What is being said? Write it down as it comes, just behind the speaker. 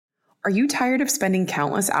Are you tired of spending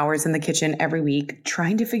countless hours in the kitchen every week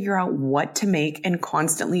trying to figure out what to make and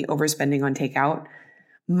constantly overspending on takeout?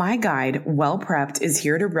 My guide, Well Prepped, is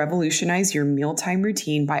here to revolutionize your mealtime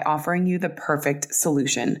routine by offering you the perfect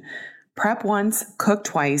solution. Prep once, cook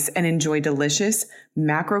twice, and enjoy delicious,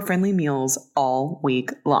 macro-friendly meals all week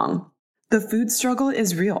long. The food struggle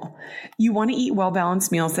is real. You want to eat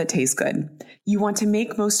well-balanced meals that taste good. You want to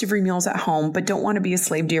make most of your meals at home, but don't want to be a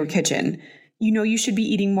slave to your kitchen. You know you should be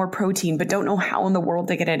eating more protein, but don't know how in the world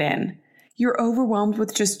to get it in. You're overwhelmed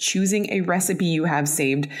with just choosing a recipe you have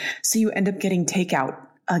saved, so you end up getting takeout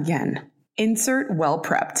again. Insert Well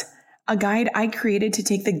Prepped, a guide I created to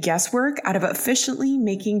take the guesswork out of efficiently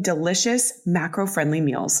making delicious, macro-friendly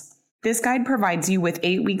meals. This guide provides you with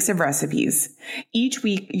 8 weeks of recipes. Each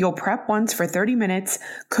week, you'll prep once for 30 minutes,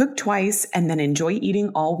 cook twice, and then enjoy eating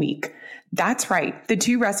all week. That's right, the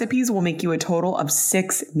 2 recipes will make you a total of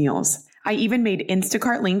 6 meals. I even made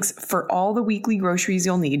Instacart links for all the weekly groceries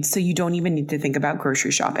you'll need, so you don't even need to think about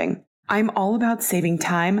grocery shopping. I'm all about saving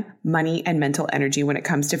time, money, and mental energy when it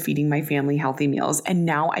comes to feeding my family healthy meals, and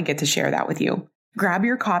now I get to share that with you. Grab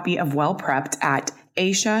your copy of Well Prepped at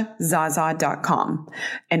aishazaza.com.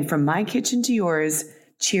 And from my kitchen to yours,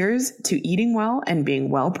 cheers to eating well and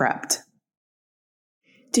being well prepped.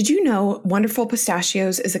 Did you know Wonderful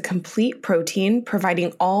Pistachios is a complete protein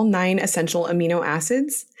providing all 9 essential amino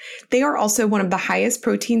acids? They are also one of the highest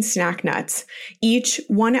protein snack nuts. Each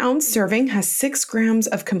 1 ounce serving has 6 grams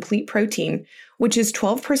of complete protein, which is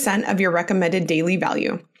 12% of your recommended daily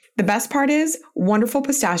value. The best part is, Wonderful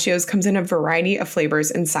Pistachios comes in a variety of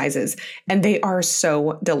flavors and sizes, and they are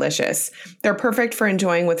so delicious. They're perfect for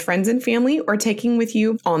enjoying with friends and family or taking with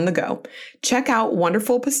you on the go. Check out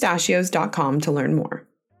wonderfulpistachios.com to learn more.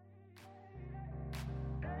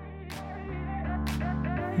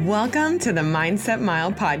 Welcome to the Mindset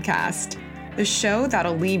Mile podcast, the show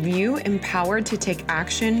that'll leave you empowered to take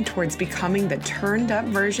action towards becoming the turned up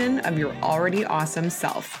version of your already awesome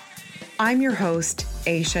self. I'm your host,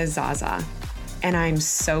 Aisha Zaza, and I'm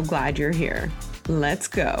so glad you're here. Let's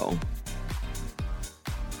go.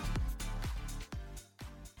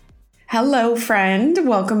 Hello, friend.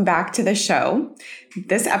 Welcome back to the show.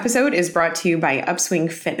 This episode is brought to you by Upswing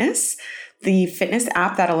Fitness, the fitness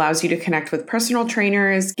app that allows you to connect with personal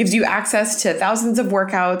trainers, gives you access to thousands of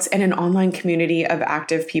workouts, and an online community of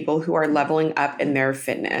active people who are leveling up in their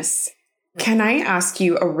fitness. Can I ask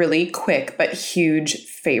you a really quick but huge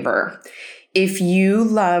favor? If you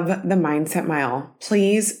love the Mindset Mile,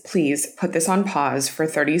 please put this on pause for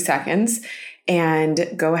 30 seconds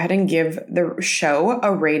and go ahead and give the show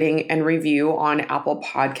a rating and review on Apple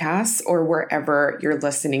Podcasts or wherever you're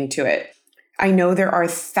listening to it. I know there are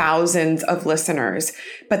thousands of listeners,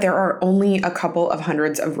 but there are only a couple of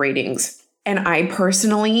hundreds of ratings. And I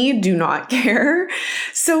personally do not care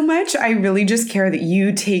so much. I really just care that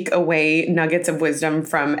you take away nuggets of wisdom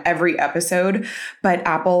from every episode. But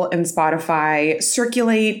Apple and Spotify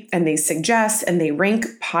circulate and they suggest and they rank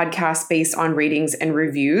podcasts based on ratings and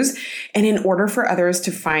reviews. And in order for others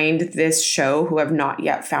to find this show who have not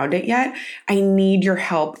yet found it yet, I need your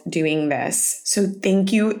help doing this. So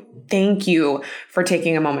thank you for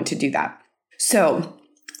taking a moment to do that. So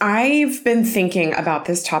I've been thinking about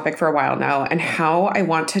this topic for a while now and how I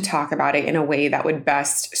want to talk about it in a way that would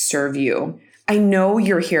best serve you. I know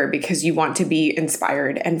you're here because you want to be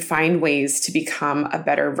inspired and find ways to become a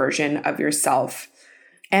better version of yourself.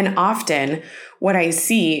 And often what I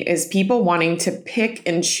see is people wanting to pick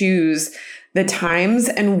and choose the times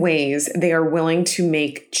and ways they are willing to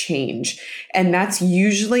make change. And that's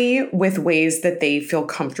usually with ways that they feel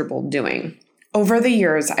comfortable doing. Over the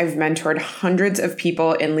years, I've mentored hundreds of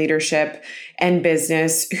people in leadership and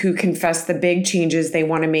business who confess the big changes they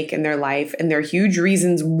want to make in their life and their huge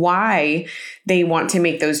reasons why they want to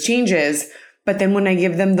make those changes. But then when I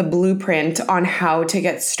give them the blueprint on how to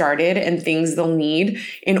get started and things they'll need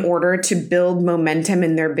in order to build momentum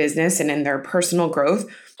in their business and in their personal growth,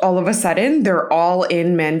 all of a sudden their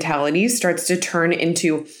all-in mentality starts to turn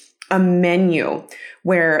into a menu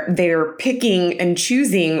where they're picking and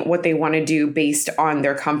choosing what they want to do based on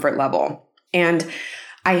their comfort level. And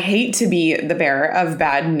I hate to be the bearer of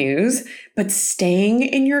bad news, but staying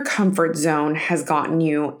in your comfort zone has gotten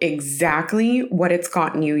you exactly what it's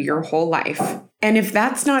gotten you your whole life. And if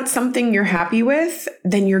that's not something you're happy with,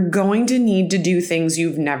 then you're going to need to do things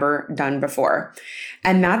you've never done before.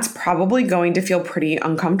 And that's probably going to feel pretty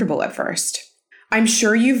uncomfortable at first. I'm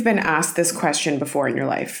sure you've been asked this question before in your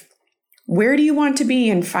life. Where do you want to be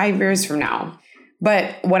in 5 years from now?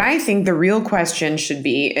 But what I think the real question should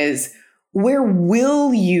be is, where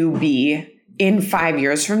will you be in 5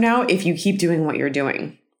 years from now if you keep doing what you're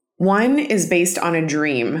doing? One is based on a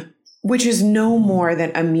dream. which is no more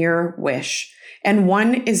than a mere wish, and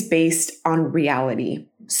one is based on reality.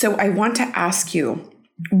 So I want to ask you,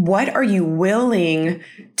 what are you willing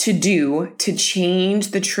to do to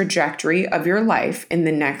change the trajectory of your life in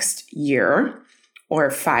the next year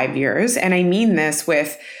or 5 years? And I mean this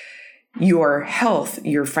with your health,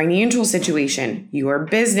 your financial situation, your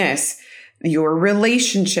business, your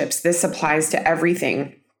relationships. This applies to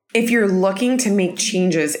everything. If you're looking to make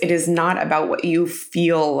changes, it is not about what you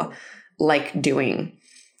feel like doing.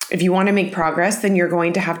 If you want to make progress, then you're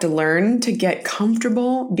going to have to learn to get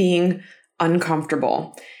comfortable being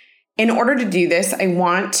uncomfortable. In order to do this, I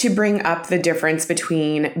want to bring up the difference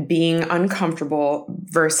between being uncomfortable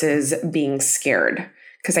versus being scared,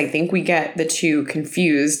 because I think we get the two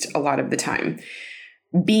confused a lot of the time.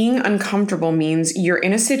 Being uncomfortable means you're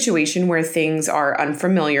in a situation where things are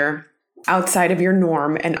unfamiliar, outside of your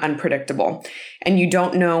norm, and unpredictable, and you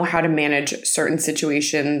don't know how to manage certain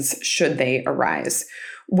situations should they arise,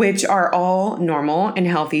 which are all normal and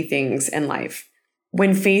healthy things in life.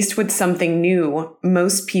 When faced with something new,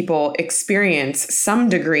 most people experience some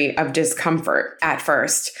degree of discomfort at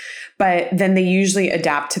first, but then they usually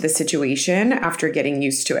adapt to the situation after getting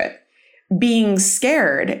used to it. Being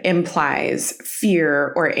scared implies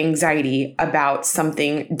fear or anxiety about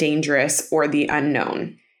something dangerous or the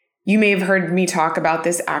unknown. You may have heard me talk about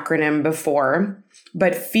this acronym before,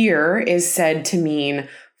 but fear is said to mean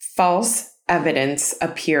false evidence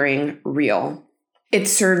appearing real. It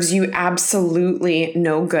serves you absolutely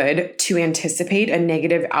no good to anticipate a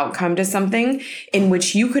negative outcome to something in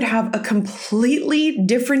which you could have a completely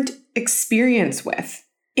different experience with.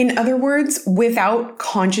 In other words, without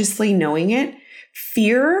consciously knowing it,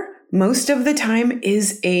 fear most of the time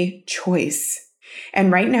is a choice.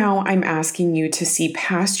 And right now, I'm asking you to see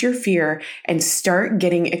past your fear and start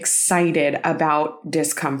getting excited about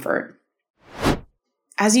discomfort.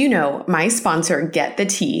 As you know, my sponsor, Get the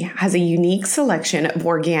Tea, has a unique selection of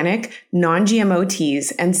organic, non-GMO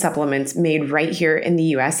teas and supplements made right here in the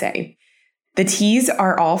USA. The teas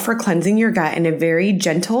are all for cleansing your gut in a very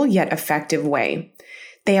gentle yet effective way.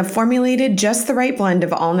 They have formulated just the right blend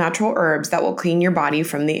of all natural herbs that will clean your body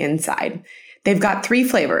from the inside. They've got 3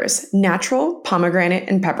 flavors: natural, pomegranate,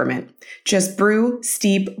 and peppermint. Just brew,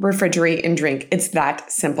 steep, refrigerate, and drink. It's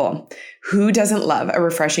that simple. Who doesn't love a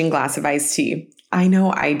refreshing glass of iced tea? I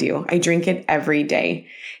know I do. I drink it every day.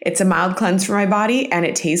 It's a mild cleanse for my body and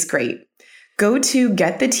it tastes great. Go to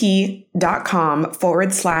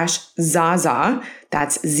getthetea.com/Zaza,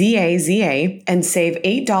 that's ZAZA, and save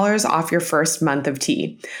 $8 off your first month of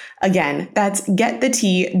tea. Again, that's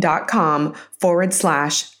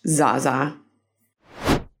getthetea.com/Zaza.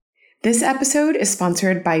 This episode is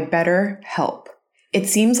sponsored by BetterHelp. It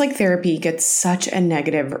seems like therapy gets such a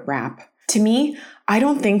negative rap. To me, I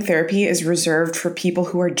don't think therapy is reserved for people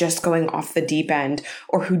who are just going off the deep end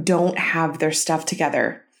or who don't have their stuff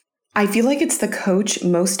together. I feel like it's the coach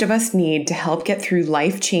most of us need to help get through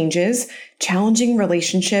life changes, challenging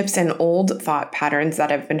relationships, and old thought patterns that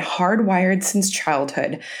have been hardwired since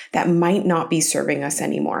childhood that might not be serving us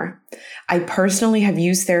anymore. I personally have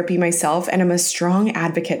used therapy myself and am a strong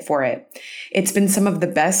advocate for it. It's been some of the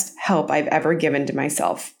best help I've ever given to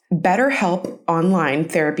myself. BetterHelp online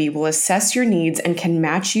therapy will assess your needs and can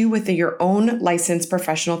match you with your own licensed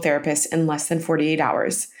professional therapist in less than 48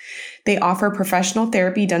 hours. They offer professional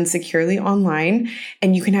therapy done securely online,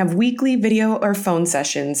 and you can have weekly video or phone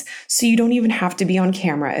sessions, so you don't even have to be on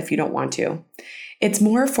camera if you don't want to. It's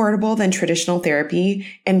more affordable than traditional therapy,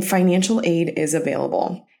 and financial aid is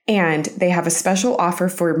available. And they have a special offer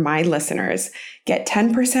for my listeners. Get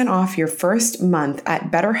 10% off your first month at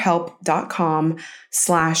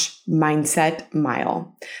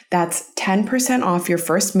betterhelp.com/mindsetmile. That's 10% off your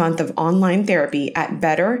first month of online therapy at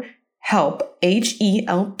BetterHelp,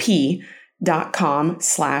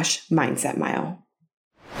 HELP.com/mindsetmile.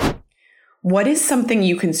 What is something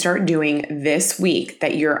you can start doing this week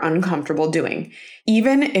that you're uncomfortable doing,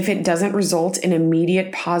 even if it doesn't result in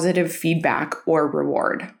immediate positive feedback or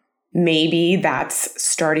reward? Maybe that's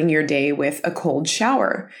starting your day with a cold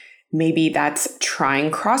shower. Maybe that's trying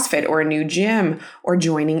CrossFit or a new gym or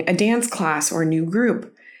joining a dance class or a new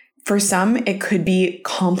group. For some, it could be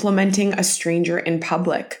complimenting a stranger in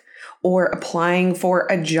public or applying for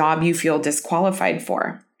a job you feel disqualified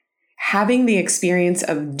for. Having the experience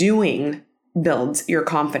of doing builds your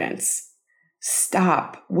confidence.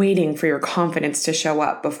 Stop waiting for your confidence to show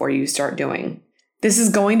up before you start doing. This is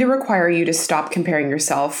going to require you to stop comparing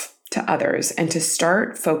yourself to others and to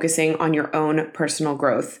start focusing on your own personal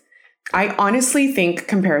growth. I honestly think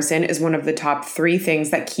comparison is one of the top 3 things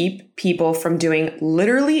that keep people from doing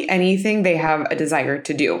literally anything they have a desire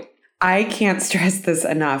to do. I can't stress this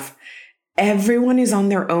enough. Everyone is on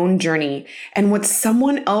their own journey, and what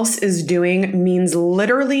someone else is doing means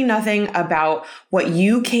literally nothing about what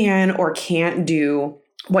you can or can't do,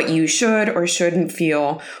 what you should or shouldn't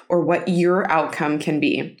feel, or what your outcome can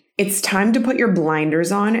be. It's time to put your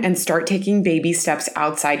blinders on and start taking baby steps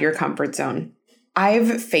outside your comfort zone.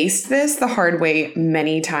 I've faced this the hard way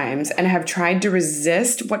many times and have tried to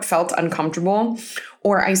resist what felt uncomfortable,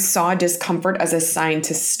 or I saw discomfort as a sign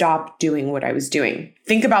to stop doing what I was doing.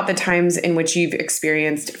 Think about the times in which you've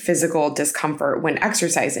experienced physical discomfort when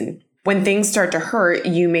exercising. When things start to hurt,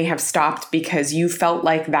 you may have stopped because you felt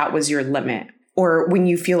like that was your limit. Or when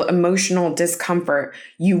you feel emotional discomfort,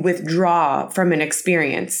 you withdraw from an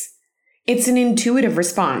experience. It's an intuitive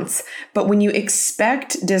response, but when you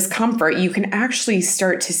expect discomfort, you can actually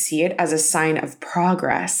start to see it as a sign of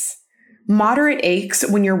progress. Moderate aches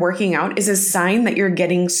when you're working out is a sign that you're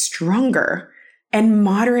getting stronger. And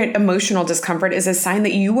moderate emotional discomfort is a sign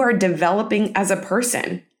that you are developing as a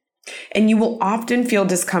person. And you will often feel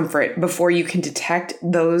discomfort before you can detect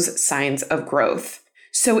those signs of growth.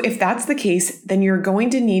 So if that's the case, then you're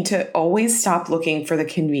going to need to always stop looking for the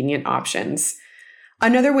convenient options.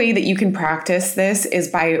 Another way that you can practice this is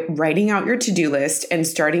by writing out your to-do list and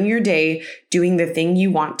starting your day doing the thing you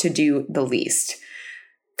want to do the least.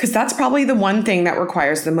 Because that's probably the one thing that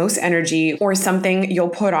requires the most energy, or something you'll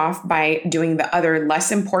put off by doing the other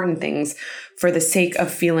less important things for the sake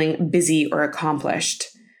of feeling busy or accomplished.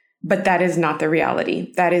 But that is not the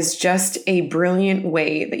reality. That is just a brilliant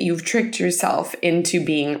way that you've tricked yourself into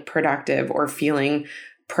being productive or feeling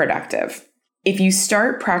productive. If you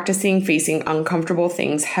start practicing facing uncomfortable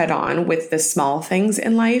things head on with the small things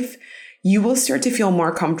in life, you will start to feel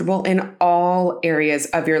more comfortable in all areas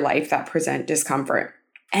of your life that present discomfort.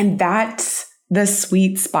 And that's the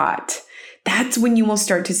sweet spot. That's when you will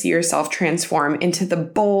start to see yourself transform into the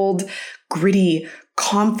bold, gritty,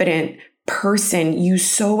 confident person you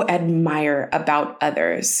so admire about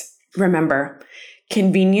others. Remember,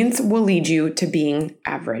 convenience will lead you to being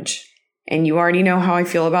average. And you already know how I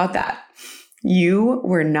feel about that. You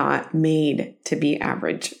were not made to be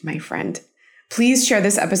average, my friend. Please share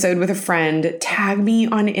this episode with a friend. Tag me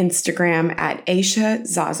on Instagram at Aisha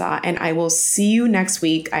Zaza, and I will see you next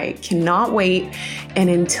week. I cannot wait. And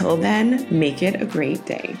until then, make it a great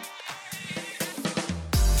day.